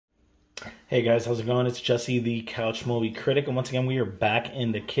Hey guys, how's it going? It's Jesse, the Couch Movie Critic, and once again we are back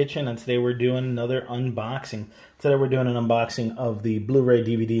in the kitchen, and today we're doing another unboxing. Today we're doing an unboxing of the Blu-ray,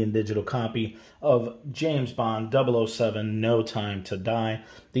 DVD, and digital copy of James Bond 007 No Time to Die,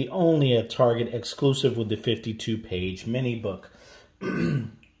 the only at Target exclusive with the 52-page mini book.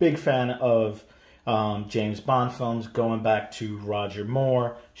 Big fan of James Bond films, going back to Roger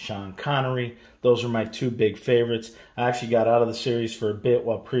Moore, Sean Connery. Those are my two big favorites. I actually got out of the series for a bit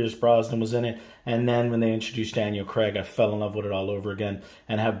while Pierce Brosnan was in it, and then when they introduced Daniel Craig, I fell in love with it all over again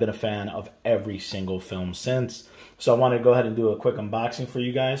and have been a fan of every single film since. So I wanted to go ahead and do a quick unboxing for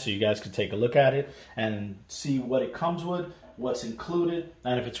you guys so you guys could take a look at it and see what it comes with, what's included,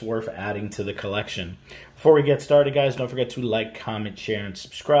 and if it's worth adding to the collection. Before we get started, guys, don't forget to like, comment, share, and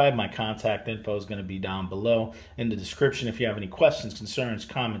subscribe. My contact info is going to be down below in the description. If you have any questions, concerns,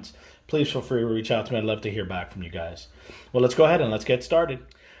 comments, please feel free to reach out to me. I'd love to hear back from you guys. Well, let's go ahead and let's get started.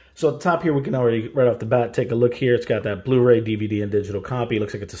 So at the top here, we can already, right off the bat, take a look here. It's got that Blu-ray, DVD, and digital copy. It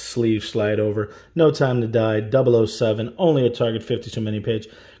looks like it's a sleeve slide over. No Time to Die, 007, only at Target, 52 mini page.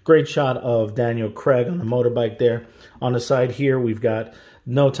 Great shot of Daniel Craig on the motorbike there. On the side here, we've got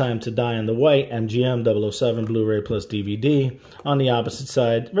No Time to Die in the white, MGM 007 Blu-ray plus DVD. On the opposite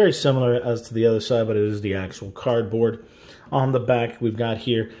side, very similar as to the other side, but it is the actual cardboard. On the back, we've got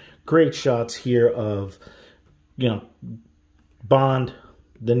here great shots here of, Bond,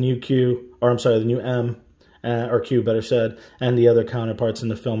 the new Q, or I'm sorry, the new M, or Q, better said, and the other counterparts in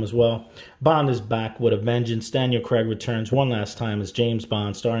the film as well. Bond is back with a vengeance. Daniel Craig returns one last time as James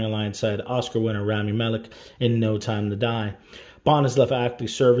Bond, starring alongside Oscar winner Rami Malek in No Time to Die. Bond has left active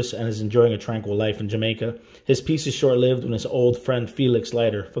service and is enjoying a tranquil life in Jamaica. His peace is short-lived when his old friend Felix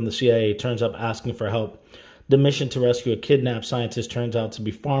Leiter from the CIA turns up asking for help. The mission to rescue a kidnapped scientist turns out to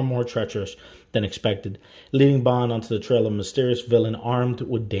be far more treacherous than expected, leading Bond onto the trail of a mysterious villain armed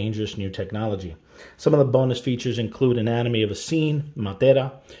with dangerous new technology. Some of the bonus features include anatomy of a scene,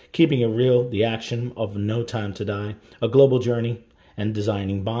 Matera, keeping it real, the action of No Time to Die, a global journey, and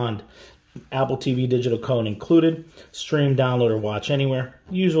designing Bond. Apple TV digital code included, stream, download, or watch anywhere.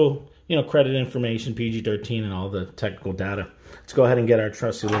 Usual, credit information, PG-13, and all the technical data. Let's go ahead and get our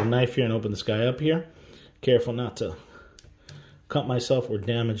trusty little knife here and open this guy up here. Careful not to cut myself or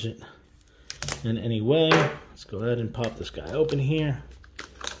damage it in any way. Let's go ahead and pop this guy open here.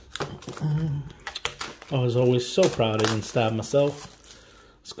 I was always so proud I didn't stab myself.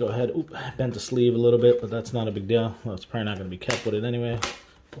 Let's go ahead. Oop, I bent the sleeve a little bit, but that's not a big deal. Well, it's probably not going to be kept with it anyway.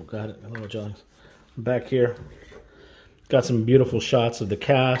 Oh, got it. A little jelly. Back here, got some beautiful shots of the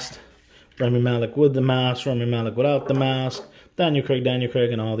cast. Rami Malek with the mask, Rami Malek without the mask. Daniel Craig,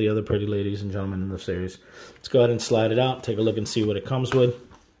 and all the other pretty ladies and gentlemen in the series. Let's go ahead and slide it out, take a look and see what it comes with.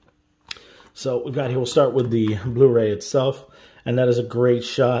 So we've got here, we'll start with the Blu-ray itself, and that is a great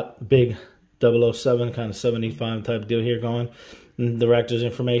shot, big 007, kind of 75 type deal here going. And director's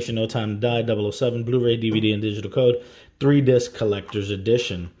information, No Time to Die, 007, Blu-ray, DVD, and digital code, 3-disc collector's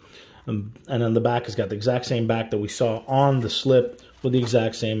edition. And on the back, it's got the exact same back that we saw on the slip, with the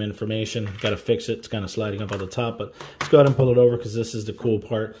exact same information. Got to fix it. It's kind of sliding up on the top, but let's go ahead and pull it over because this is the cool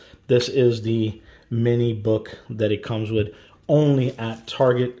part. This is the mini book that it comes with, only at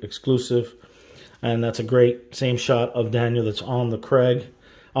Target exclusive. And that's a great same shot of Daniel that's on the Craig,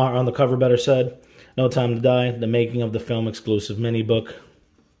 on the cover, better said. No Time to Die, the making of the film exclusive mini book.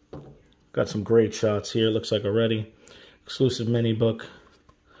 Got some great shots here, looks like already. Exclusive mini book.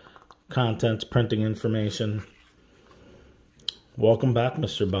 Contents, printing information. Welcome back,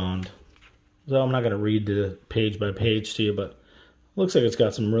 Mr. Bond. So I'm not going to read the page by page to you, but it looks like it's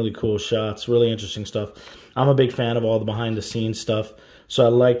got some really cool shots, really interesting stuff. I'm a big fan of all the behind-the-scenes stuff, so I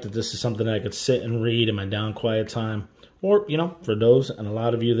like that this is something that I could sit and read in my down, quiet time. Or, for those, and a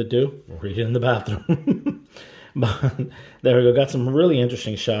lot of you that do, read it in the bathroom. But there we go. Got some really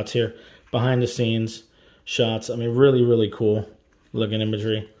interesting shots here. Behind-the-scenes shots. I mean, really, really cool looking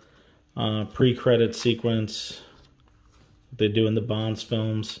imagery. Pre-credit sequence. They do in the Bond's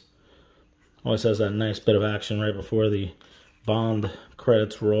films. Always has that nice bit of action right before the Bond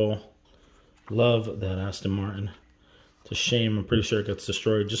credits roll. Love that Aston Martin. It's a shame. I'm pretty sure it gets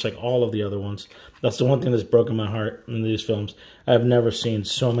destroyed, just like all of the other ones. That's the one thing that's broken my heart in these films. I've never seen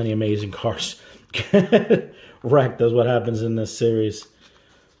so many amazing cars get wrecked as what happens in this series.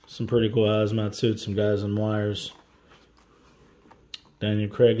 Some pretty cool hazmat suits, some guys on wires. Daniel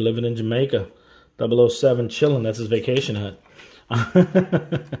Craig living in Jamaica. 007 chilling. That's his vacation hut.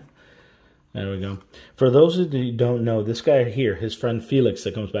 There we go. For those of you who don't know, this guy here, his friend Felix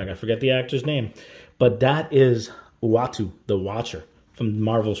that comes back, I forget the actor's name, but that is Uatu, the Watcher, from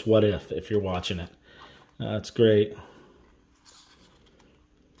Marvel's What If you're watching it. That's great.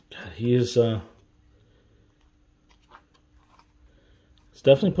 he is, it's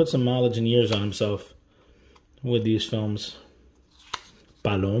definitely put some mileage and years on himself with these films.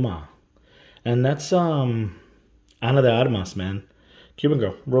 Paloma. And that's, Ana de Armas, man. Cuban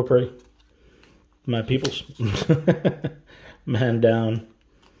girl, real pretty. My peoples. Man Down.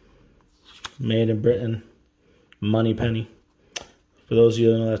 Made in Britain. Money Penny. For those of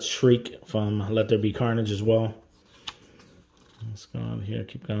you that know, that's Shriek from Let There Be Carnage as well. Let's go on here.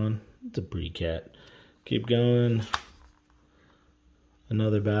 Keep going. It's a pretty cat. Keep going.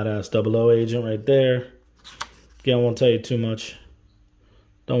 Another badass 00 agent right there. Again, I won't tell you too much.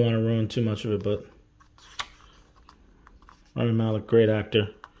 Don't want to ruin too much of it, but Rami Malek, great actor.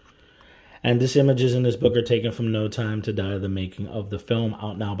 And this images in this book are taken from No Time to Die, the making of the film,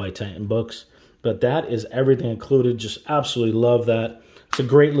 out now by Titan Books. But that is everything included. Just absolutely love that. It's a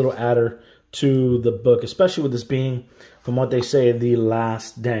great little adder to the book, especially with this being, from what they say, the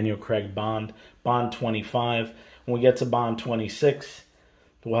last Daniel Craig Bond, Bond 25. When we get to Bond 26,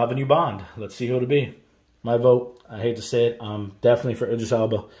 we'll have a new Bond. Let's see who it'll be. My vote, I hate to say it, definitely for Idris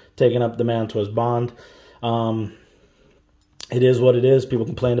Elba taking up the mantle as Bond. It is what it is. People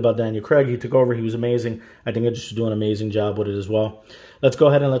complained about Daniel Craig. He took over. He was amazing. I think Idris is doing an amazing job with it as well. Let's go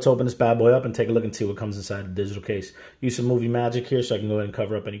ahead and let's open this bad boy up and take a look and see what comes inside the digital case. Use some movie magic here so I can go ahead and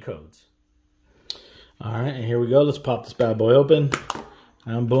cover up any codes. All right, and here we go. Let's pop this bad boy open.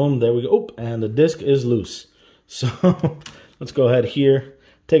 And boom, there we go. Oh, and the disc is loose. So let's go ahead here.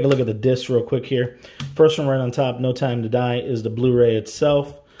 Take a look at the disc real quick here. First one right on top, No Time to Die, is the Blu-ray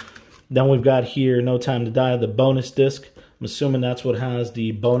itself. Then we've got here, No Time to Die, the bonus disc. I'm assuming that's what has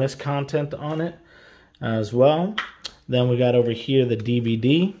the bonus content on it as well. Then we got over here the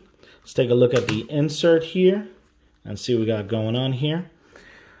DVD. Let's take a look at the insert here and see what we got going on here.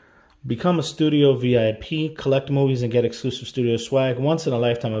 Become a studio VIP, collect movies and get exclusive studio swag, once in a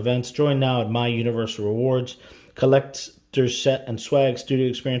lifetime events. Join now at My Universal Rewards. Collector's set and swag, studio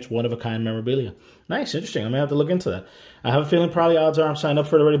experience, one-of-a-kind memorabilia. Nice, interesting. I'm going to have to look into that. I have a feeling probably odds are I'm signed up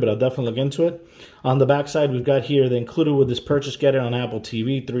for it already, but I'll definitely look into it. On the back side, we've got here, the included with this purchase, get it on Apple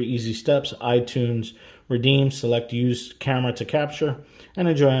TV, 3 easy steps, iTunes, redeem, select use camera to capture, and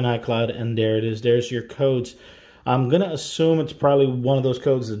enjoy on iCloud, and there it is. There's your codes. I'm going to assume it's probably one of those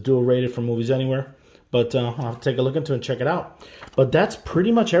codes that's dual rated for Movies Anywhere, but I'll have to take a look into it and check it out. But that's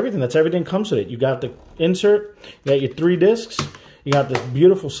pretty much everything. That's everything comes with it. You got the insert, you got your 3 discs, you got this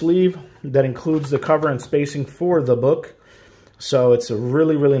beautiful sleeve that includes the cover and spacing for the book. So it's a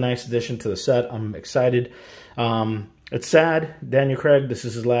really, really nice addition to the set. I'm excited. It's sad. Daniel Craig, this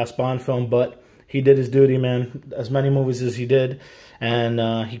is his last Bond film, but he did his duty, man. As many movies as he did.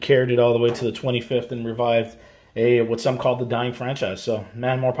 And he carried it all the way to the 25th and revived what some call the dying franchise. So,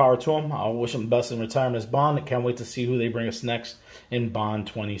 man, more power to him. I wish him the best in retirement as Bond. I can't wait to see who they bring us next in Bond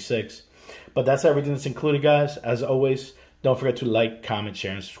 26. But that's everything that's included, guys. As always, don't forget to like, comment,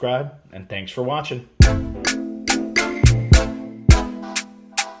 share, and subscribe. And thanks for watching.